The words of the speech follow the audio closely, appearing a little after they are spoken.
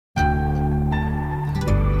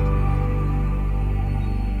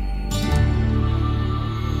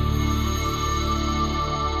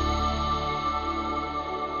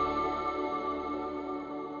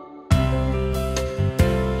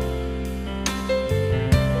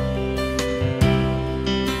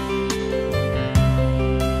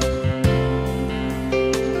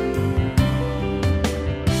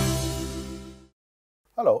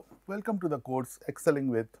Welcome to the course Excelling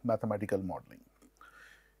with Mathematical Modeling.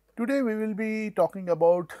 Today we will be talking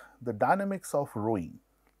about the dynamics of rowing.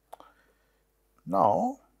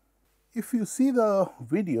 Now, if you see the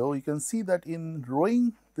video, you can see that in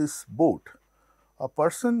rowing this boat, a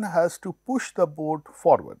person has to push the boat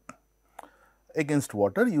forward against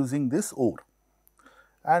water using this oar,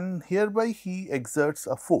 and hereby he exerts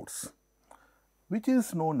a force which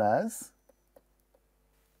is known as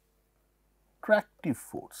tractive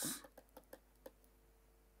force.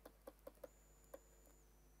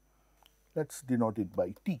 Let us denote it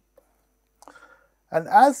by T. And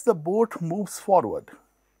as the boat moves forward,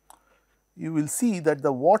 you will see that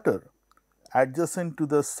the water adjacent to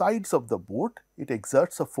the sides of the boat, it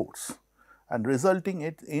exerts a force and resulting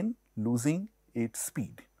it in losing its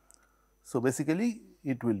speed. So, basically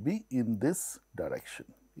it will be in this direction,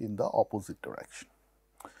 in the opposite direction,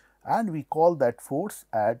 and we call that force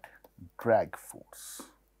as drag force.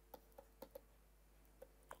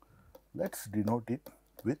 Let us denote it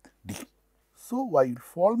with D. So, while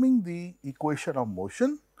forming the equation of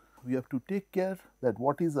motion, we have to take care that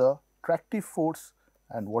what is a tractive force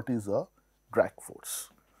and what is a drag force.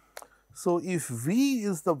 So, if V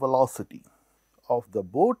is the velocity of the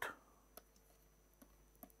boat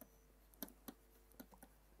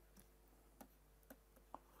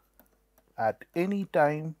at any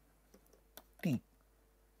time t,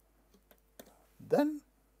 then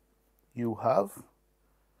you have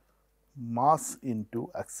mass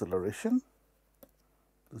into acceleration.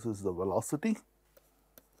 This is the velocity,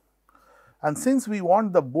 and since we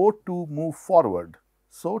want the boat to move forward,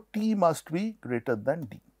 so t must be greater than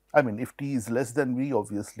d. I mean, if t is less than v,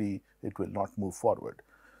 obviously it will not move forward.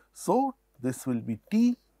 So, this will be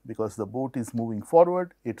t because the boat is moving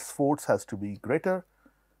forward, its force has to be greater,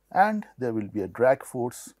 and there will be a drag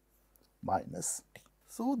force minus t.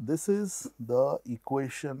 So, this is the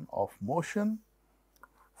equation of motion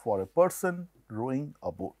for a person rowing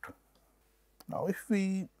a boat. Now, if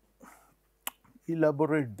we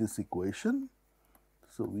elaborate this equation,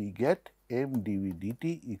 so we get m dv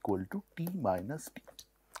dt equal to t minus t.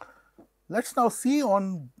 Let us now see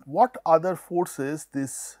on what other forces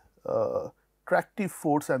this tractive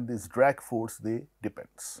force and this drag force they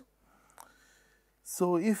depends.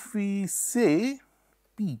 So, if we say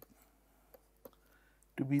P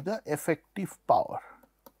to be the effective power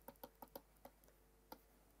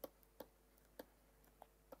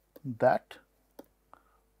that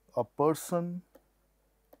a person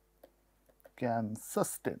can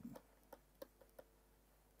sustain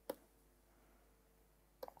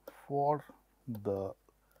for the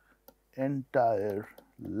entire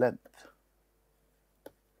length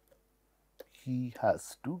he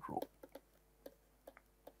has to row.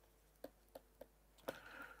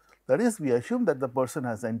 That is, we assume that the person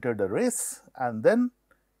has entered a race and then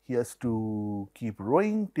he has to keep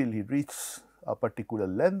rowing till he reaches a particular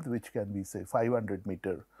length, which can be say 500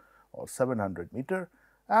 meter or 700 meter,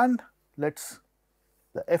 and the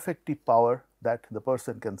effective power that the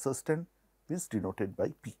person can sustain is denoted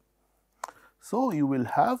by P. So, you will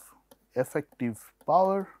have effective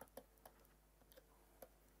power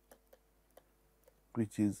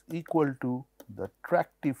which is equal to the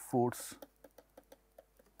tractive force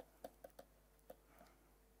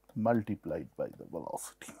multiplied by the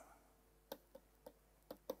velocity.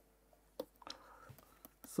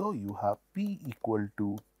 So, you have P equal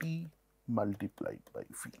to T multiplied by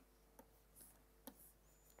V.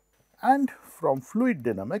 And from fluid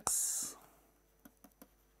dynamics,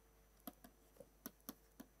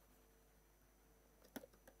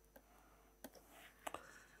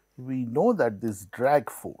 we know that this drag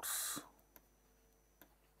force,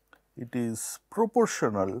 it is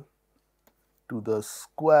proportional to the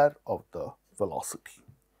square of the velocity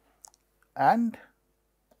and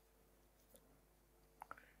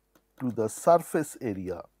to the surface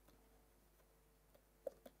area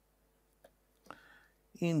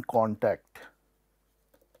in contact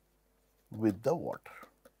with the water.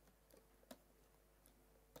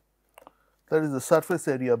 That is the surface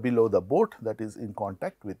area below the boat that is in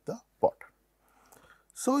contact with the water.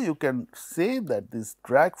 So, you can say that this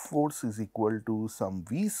drag force is equal to some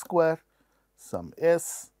V square, some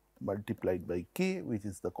S multiplied by K, which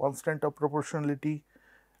is the constant of proportionality,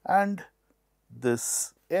 and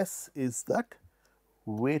this S is that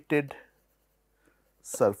weighted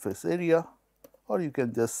surface area, or you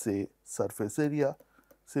can just say surface area.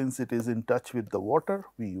 Since it is in touch with the water,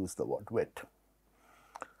 we use the word wet.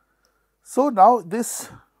 So, now this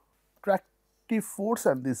tractive force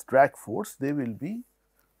and this drag force, they will be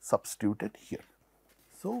substituted here.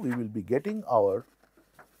 So, we will be getting our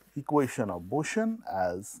equation of motion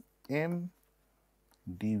as m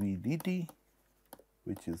dv dt,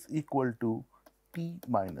 which is equal to t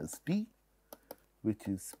minus d, which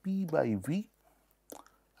is p by v,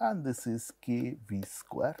 and this is k v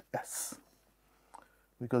square s,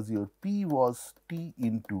 because your p was t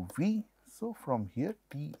into v. So, from here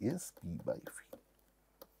t is p by v.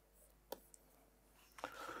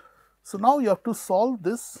 So, now you have to solve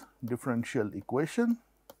this differential equation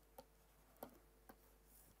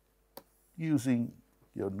using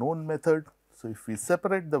your known method. So, if we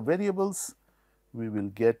separate the variables, we will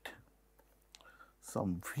get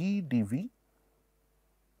some v dv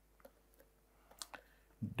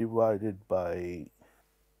divided by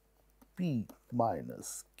p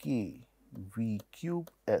minus k v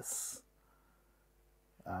cube s,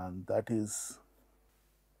 and that is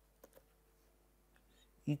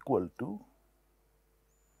equal to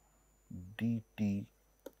dt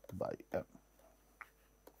by m.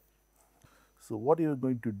 So, what you are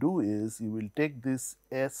going to do is you will take this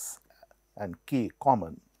s and k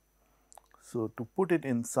common. So, to put it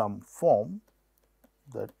in some form,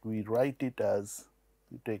 that we write it as,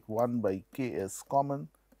 you take 1 by ks common,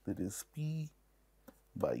 that is p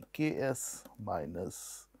by ks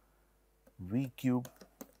minus v cube.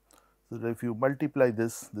 So, that if you multiply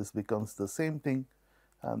this, this becomes the same thing,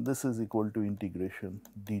 and this is equal to integration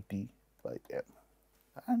dt by m.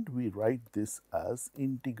 And we write this as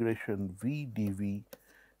integration v dv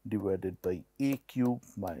divided by a cube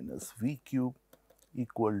minus v cube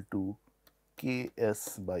equal to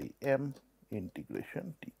ks by m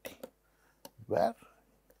integration dt, where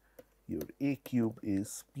your a cube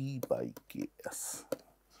is p by ks.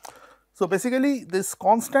 So, basically this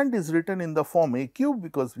constant is written in the form a cube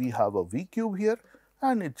because we have a v cube here,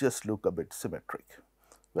 and it just look a bit symmetric,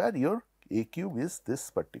 where your a cube is this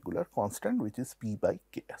particular constant, which is p by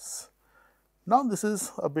ks. Now, this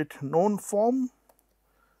is a bit known form,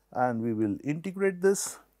 and we will integrate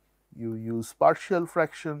this. You use partial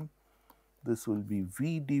fraction, this will be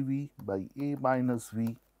v dv by a minus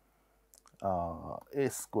v a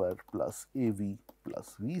square plus av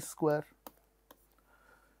plus v square,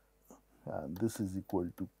 and this is equal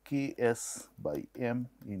to ks by m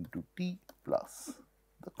into t plus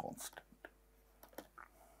the constant.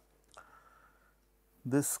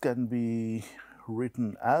 This can be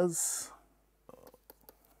written as,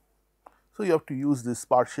 so you have to use this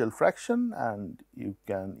partial fraction, and you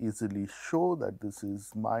can easily show that this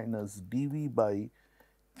is minus dv by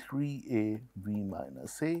 3a v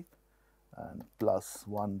minus a and plus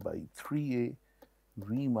 1 by 3a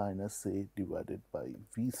v minus a divided by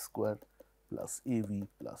v square plus av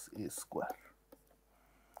plus a square.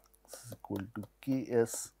 This is equal to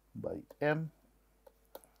ks by m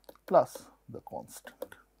plus the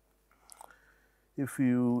constant. If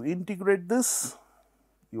you integrate this,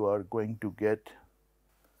 you are going to get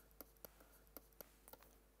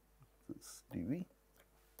this dv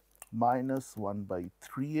minus 1 by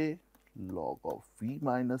 3a log of v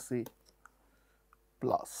minus a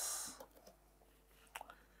plus,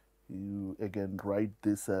 you again write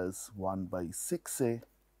this as 1 by 6a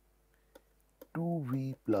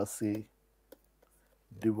 2v plus a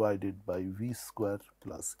divided by v square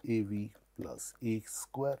plus av plus a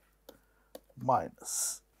square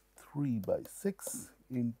minus 3 by 6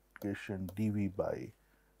 integration dv by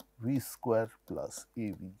v square plus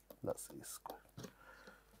av plus a square.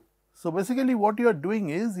 So, basically what you are doing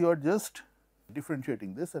is you are just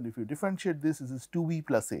differentiating this, and if you differentiate this, this is 2v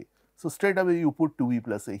plus a. So, straight away you put 2v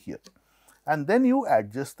plus a here, and then you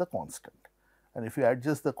adjust the constant, and if you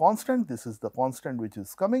adjust the constant, this is the constant which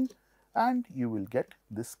is coming, and you will get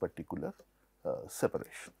this particular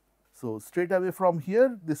separation. So, straight away from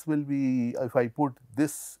here, this will be, if I put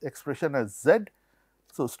this expression as z,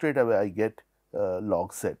 so straight away I get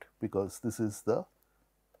log z, because this is the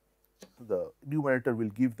numerator will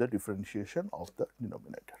give the differentiation of the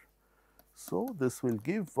denominator. So, this will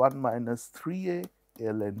give 1 minus 3a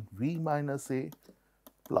ln v minus a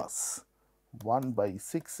plus 1 by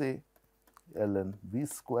 6a ln v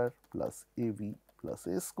square plus av plus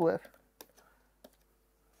a square.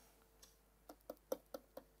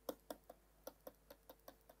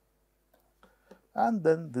 And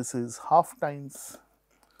then this is half times.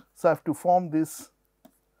 So, I have to form this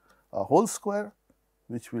whole square,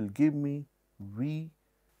 which will give me v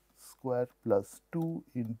square plus 2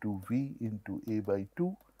 into v into a by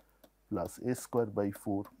 2 plus a square by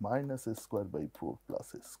 4 minus a square by 4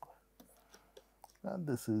 plus a square, and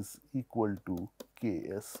this is equal to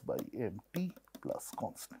ks by mt plus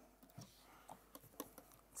constant.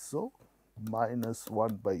 So, minus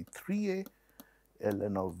 1 by 3a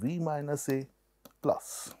ln of v minus a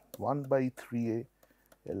plus 1 by 3a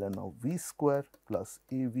ln of v square plus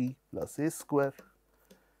av plus a square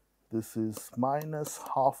this is minus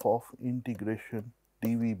half of integration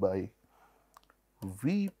dv by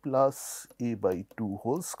v plus a by 2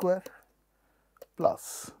 whole square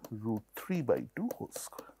plus root 3 by 2 whole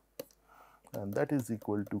square, and that is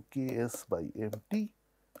equal to ks by mt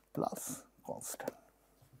plus constant.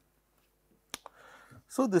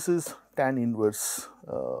 So, this is tan inverse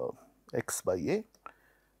x by a,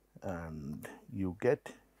 and you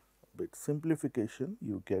get bit simplification,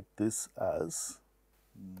 you get this as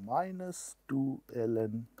minus 2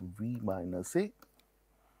 ln v minus a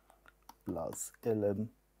plus ln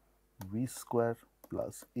v square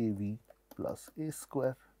plus av plus a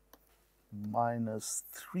square minus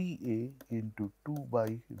 3a into 2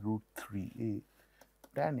 by root 3a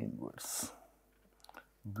tan inverse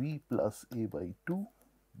v plus a by 2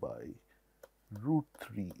 by root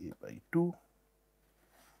 3a by 2,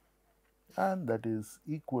 and that is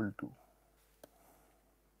equal to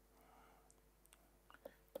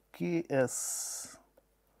ks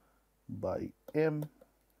by m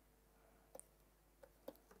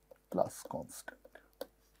plus constant.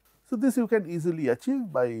 So, this you can easily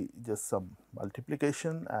achieve by just some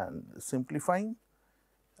multiplication and simplifying,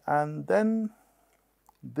 and then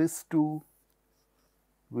this 2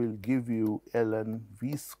 will give you ln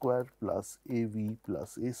v square plus av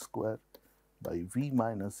plus a square by v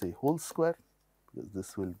minus a whole square, because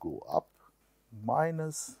this will go up,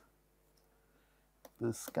 minus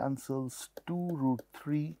this cancels 2 root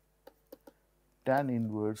 3 tan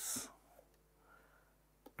inverse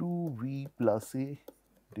 2v plus a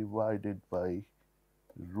divided by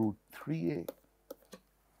root 3a,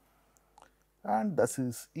 and this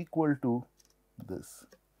is equal to this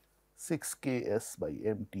 6 ks by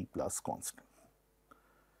mt plus constant.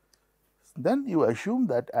 Then you assume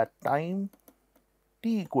that at time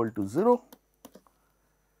t equal to 0,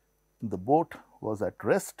 the boat was at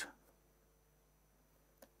rest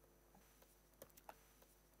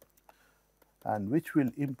and which will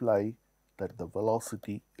imply that the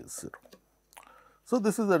velocity is 0. So,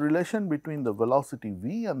 this is a relation between the velocity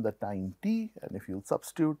v and the time t, and if you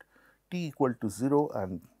substitute t equal to 0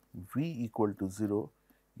 and v equal to 0,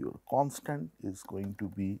 your constant is going to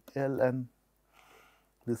be ln,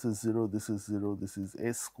 this is 0, this is 0, this is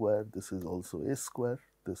a square, this is also a square,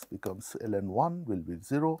 this becomes ln 1 will be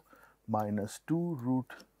 0 minus 2 root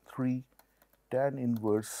 3 tan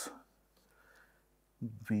inverse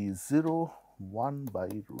v 0 1 by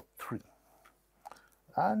root 3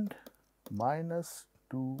 and minus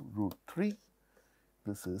 2 root 3,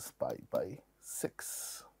 this is pi by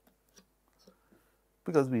 6,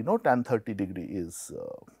 because we know tan 30 degree is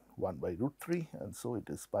 1 by root 3, and so it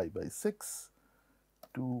is pi by 6,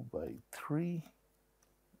 2 by 3,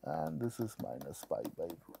 and this is minus pi by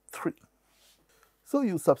root 3. So,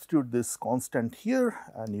 you substitute this constant here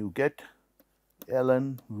and you get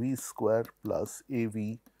ln v square plus av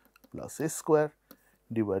plus a square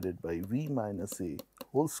divided by v minus a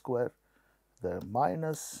whole square, the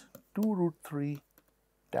minus 2 root 3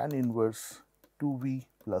 tan inverse 2v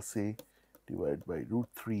plus a divided by root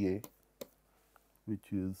 3a,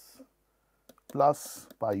 which is plus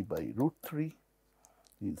pi by root 3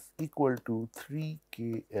 is equal to 3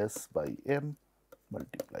 ks by m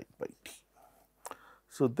multiplied by t.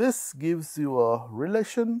 So, this gives you a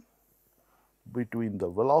relation between the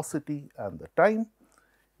velocity and the time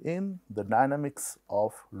in the dynamics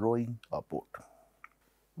of rowing a boat.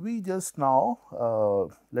 We just now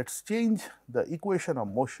let us change the equation of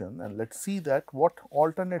motion and let us see that what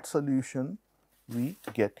alternate solution we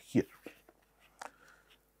get here.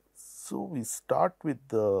 So, we start with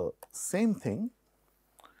the same thing,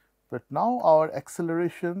 but now our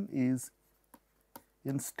acceleration is,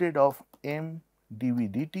 instead of m dv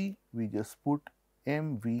dt, we just put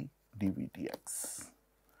mv dv dx.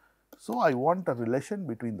 So, I want a relation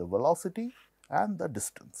between the velocity and the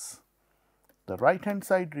distance. The right hand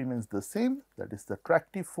side remains the same, that is the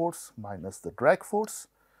tractive force minus the drag force,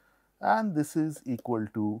 and this is equal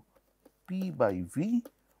to p by v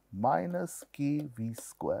minus kv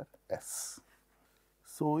square s.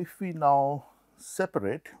 So, if we now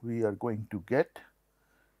separate, we are going to get,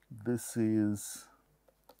 this is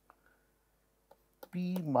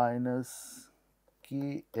p minus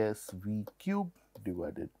ksv cube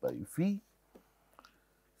divided by v.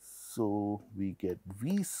 So, we get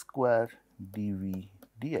v square dv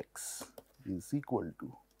dx is equal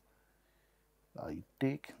to, I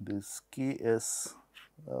take this ks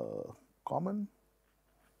common,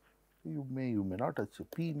 you may not touch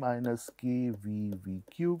p minus kvv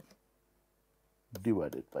cube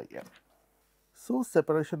divided by m. So,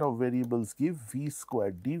 separation of variables give v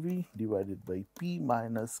square dv divided by p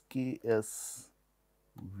minus ks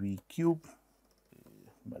v cube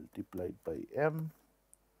multiplied by m,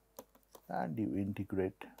 and you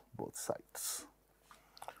integrate both sides.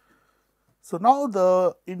 So, now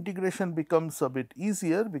the integration becomes a bit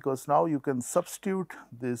easier, because now you can substitute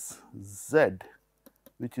this z,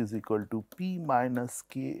 which is equal to p minus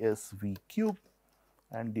ksv cube,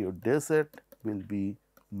 and your dz will be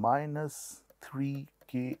minus 3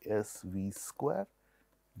 ksv square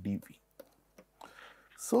dv.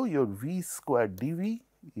 So, your v square dv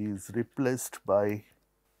is replaced by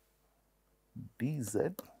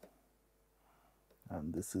dz,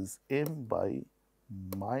 and this is m by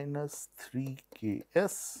minus 3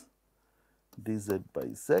 ks dz by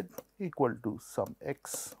z equal to some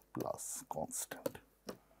x plus constant.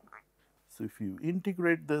 So, if you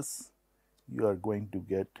integrate this, you are going to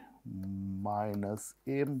get minus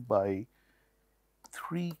m by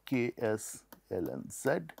 3 ks ln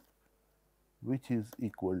z, which is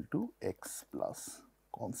equal to x plus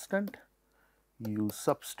constant. You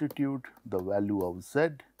substitute the value of z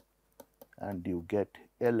and you get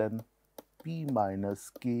ln p minus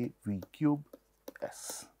k v cube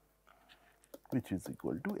s, which is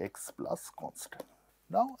equal to x plus constant.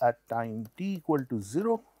 Now, at time t equal to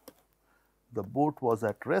 0, the boat was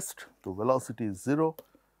at rest, so velocity is 0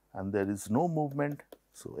 and there is no movement.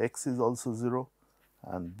 So, x is also 0,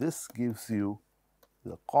 and this gives you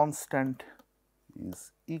the constant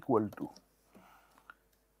is equal to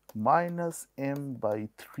minus m by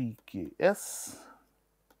 3 ks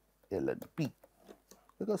ln p,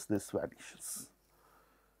 because this vanishes.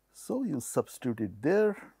 So, you substitute it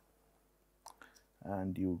there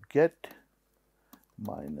and you get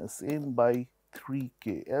minus m by 3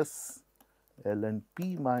 ks ln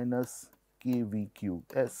p minus kv cube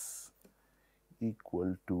s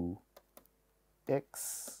equal to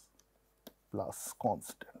x plus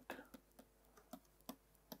constant.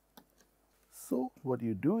 So, what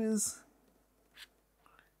you do is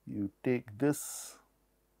you take this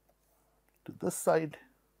to this side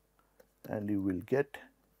and you will get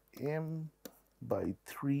m by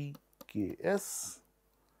 3 ks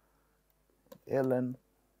ln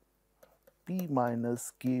p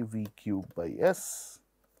minus kv cube by s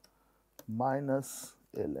minus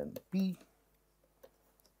ln p,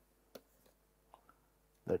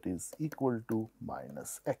 that is equal to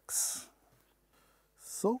minus x.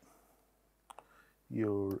 So,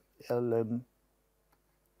 your ln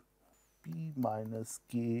p minus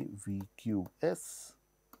k v cube s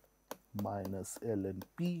minus ln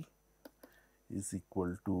p is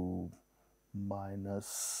equal to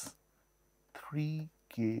minus 3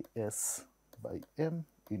 ks by m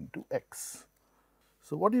into x.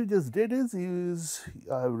 So, what you just did is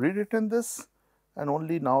I have rewritten this, and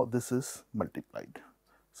only now this is multiplied.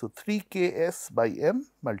 So, 3 ks by m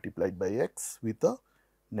multiplied by x with a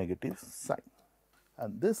negative sign,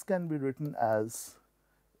 and this can be written as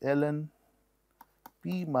ln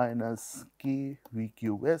p minus k v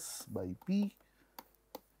cube s by p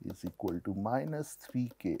is equal to minus 3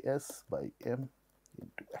 ks by m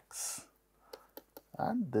into x,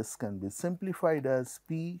 and this can be simplified as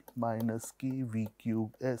p minus k v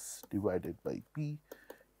cube s divided by p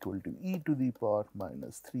equal to e to the power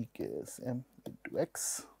minus 3 ks m into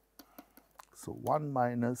x. So, 1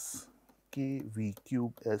 minus k v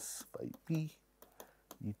cube s by p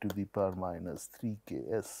e to the power minus 3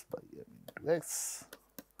 ks by m into x,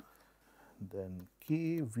 then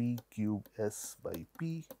k v cube s by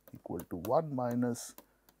p equal to 1 minus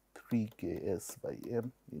 3 ks by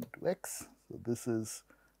m into x. So, this is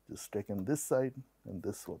just taken this side and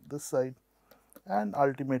this one this side, and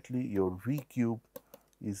ultimately your v cube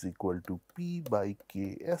is equal to p by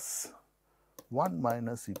ks 1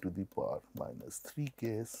 minus e to the power minus 3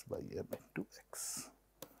 ks by m into x.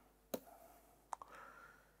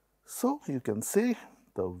 So, you can say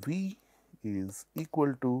the v is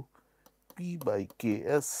equal to p by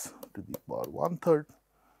ks to the power 1/3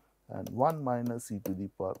 and 1 minus e to the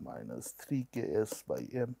power minus 3 ks by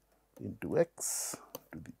m into x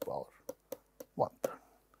to the power 1/3.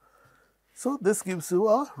 So, this gives you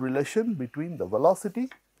a relation between the velocity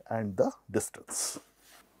and the distance.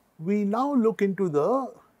 We now look into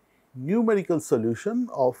the numerical solution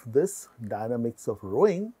of this dynamics of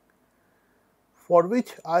rowing, for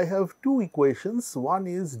which I have two equations. One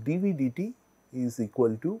is dv dt is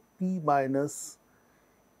equal to p minus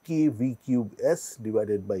kv cube s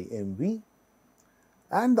divided by mv,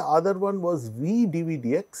 and the other one was v dv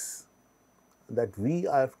dx, that v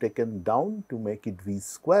I have taken down to make it v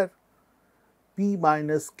square, p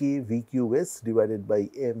minus k v cube s divided by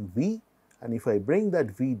mv, and if I bring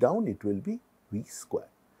that v down, it will be v square.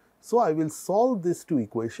 So, I will solve these two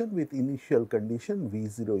equations with initial condition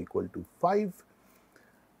v0 equal to 5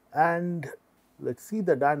 and let us see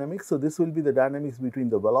the dynamics. So, this will be the dynamics between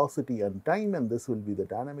the velocity and time, and this will be the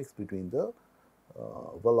dynamics between the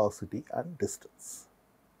velocity and distance.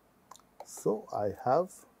 So, I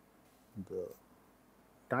have the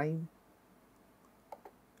time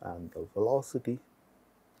and the velocity,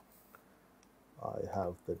 I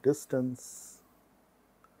have the distance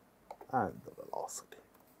and the velocity.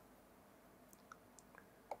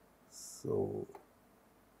 So,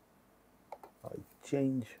 I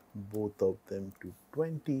change both of them to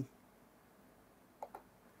 20.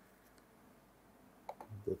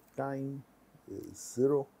 The time is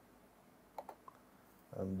 0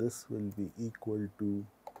 and this will be equal to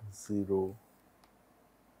 0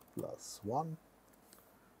 plus 1.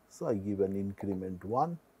 So, I give an increment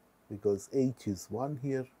 1 because h is 1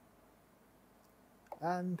 here,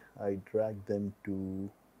 and I drag them to,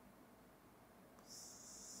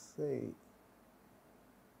 say,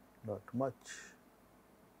 not much,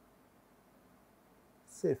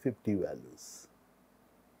 say 50 values.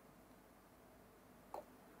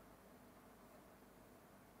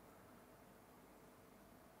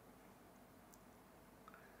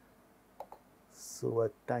 So,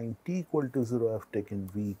 at time t equal to 0, I have taken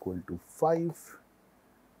v equal to 5.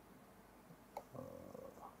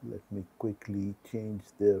 Let me quickly change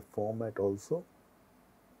their format also.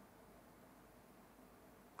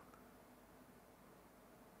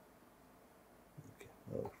 Okay.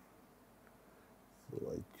 So,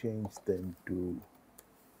 I change them to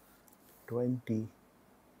 20.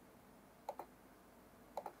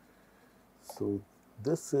 So,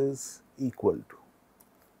 this is equal to.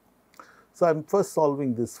 So, I am first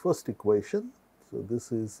solving this first equation. So,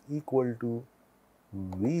 this is equal to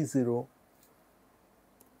V0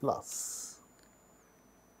 plus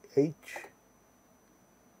h,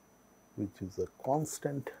 which is a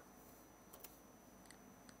constant,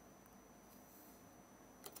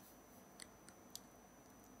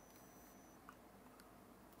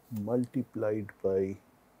 multiplied by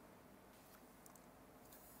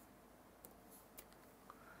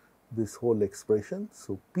this whole expression.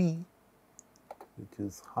 So, P, which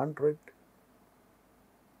is 100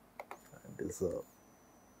 and is a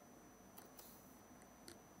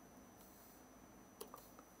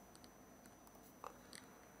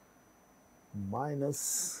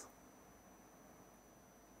minus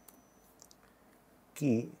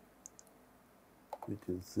K, which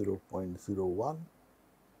is 0.01,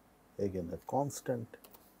 again a constant,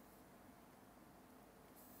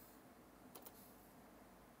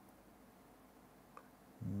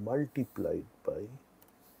 multiplied by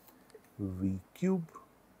V cube,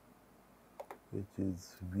 which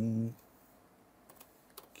is V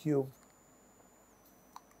cube,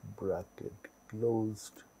 bracket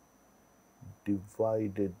closed,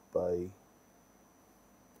 divided by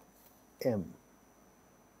m,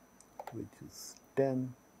 which is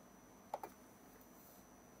 10,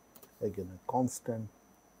 again a constant.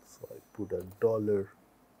 So, I put a dollar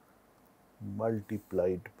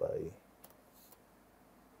multiplied by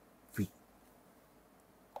V,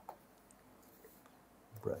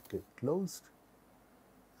 bracket closed,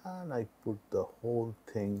 and I put the whole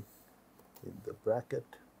thing in the bracket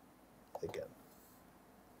again.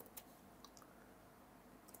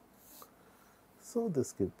 So,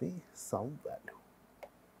 this gives me some value.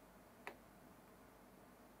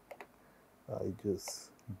 I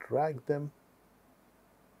just drag them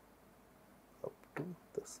up to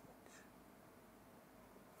this much.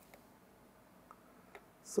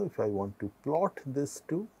 So, if I want to plot this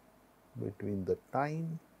two between the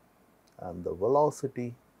time and the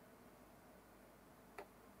velocity,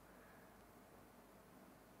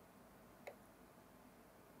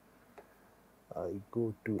 I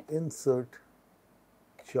go to insert,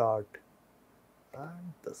 chart,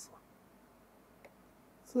 and this one.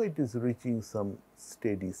 So, it is reaching some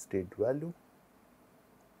steady state value.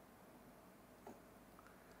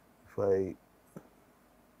 If I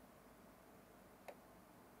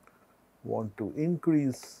want to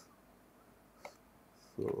increase,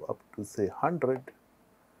 so up to say 100,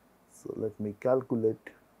 so let me calculate,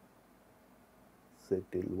 say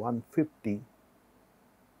till 150,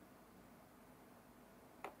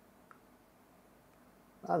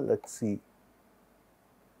 and let us see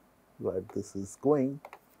where this is going.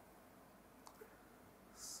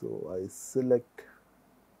 So, I select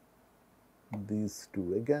these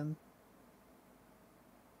two again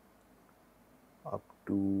up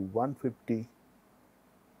to 150,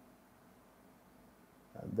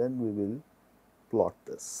 and then we will plot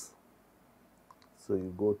this. So,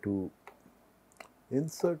 you go to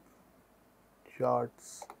insert,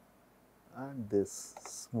 charts, and this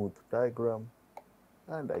smooth diagram,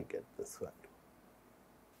 and I get this value.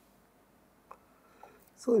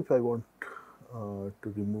 So if I want to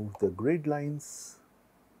remove the grid lines,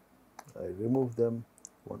 I remove them.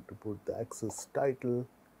 Want to put the axis title.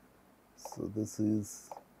 So this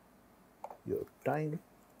is your time,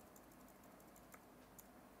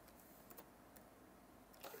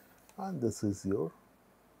 and this is your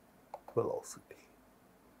velocity.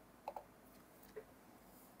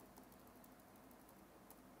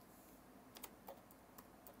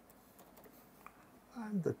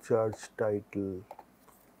 And the charge title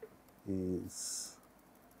is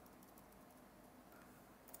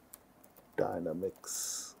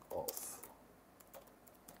Dynamics of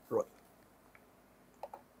Rowing.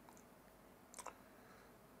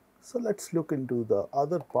 So let's look into the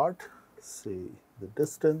other part, say the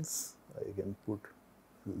distance. I can put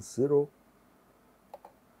 0.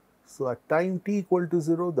 So at time t equal to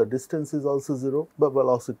 0, the distance is also 0, but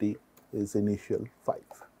velocity is initial 5.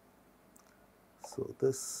 So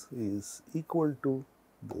this is equal to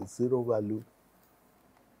the 0 value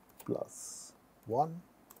plus 1,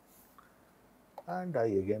 and I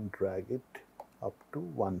again drag it up to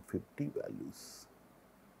 150 values.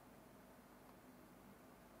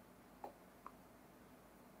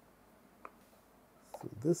 So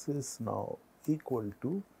this is now equal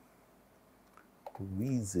to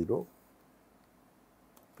V0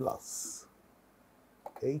 plus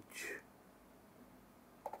H,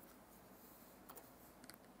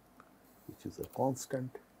 which is a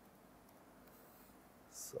constant.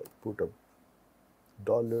 So I put a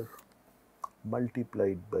dollar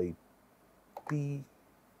multiplied by P,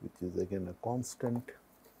 which is again a constant,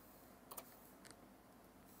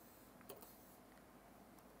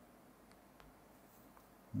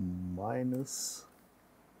 minus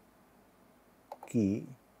K,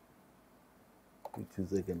 which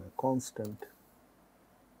is again a constant,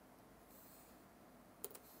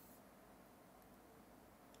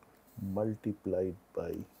 multiplied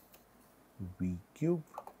by V cube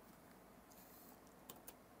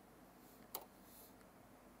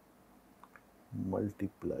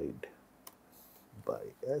multiplied by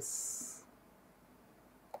S,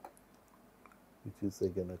 which is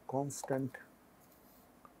again a constant,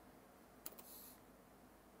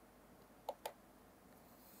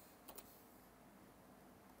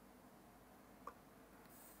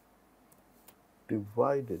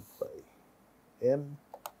 divided by M,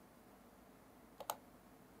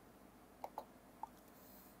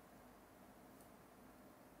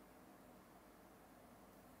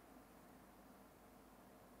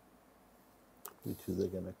 which is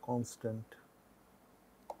again a constant,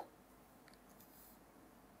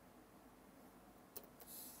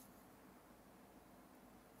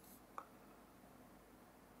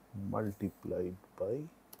 multiplied by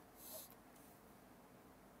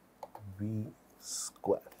V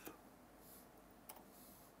square.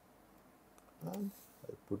 And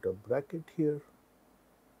I put a bracket here,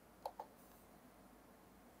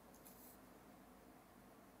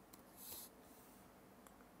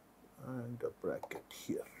 and a bracket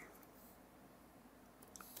here.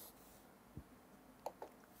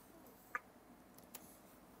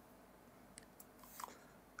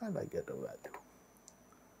 And I get a value.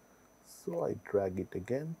 So I drag it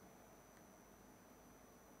again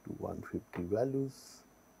to 150 values,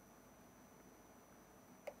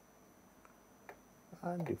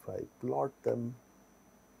 and if I plot them,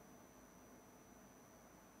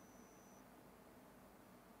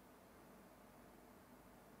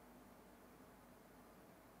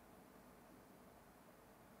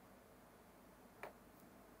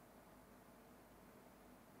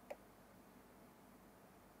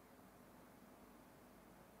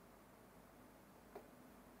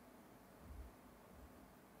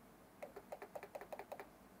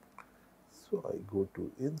 so I go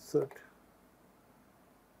to insert,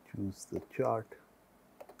 choose the chart,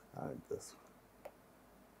 and this one.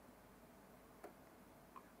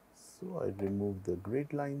 So I remove the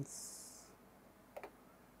grid lines.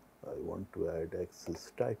 I want to add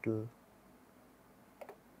axis title.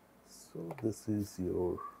 So this is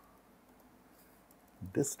your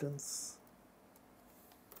distance,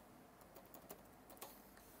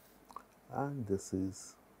 and this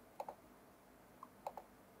is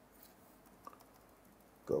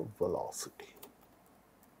the velocity,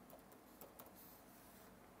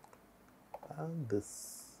 and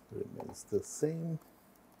this remains the same.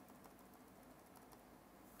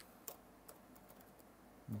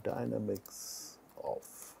 Dynamics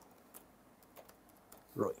of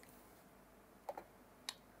rowing.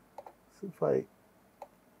 So if I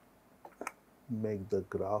make the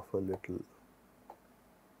graph a little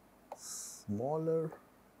smaller,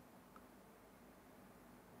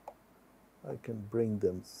 I can bring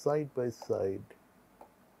them side by side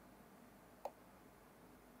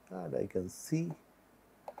and I can see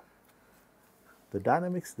the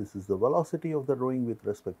dynamics. This is the velocity of the rowing with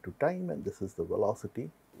respect to time, and this is the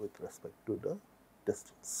velocity with respect to the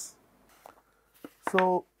distance.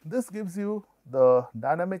 So, this gives you the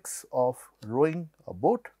dynamics of rowing a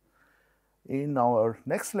boat. In our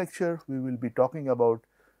next lecture, we will be talking about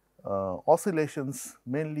oscillations,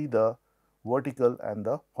 mainly the vertical and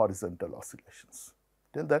the horizontal oscillations.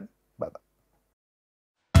 Till then, bye bye.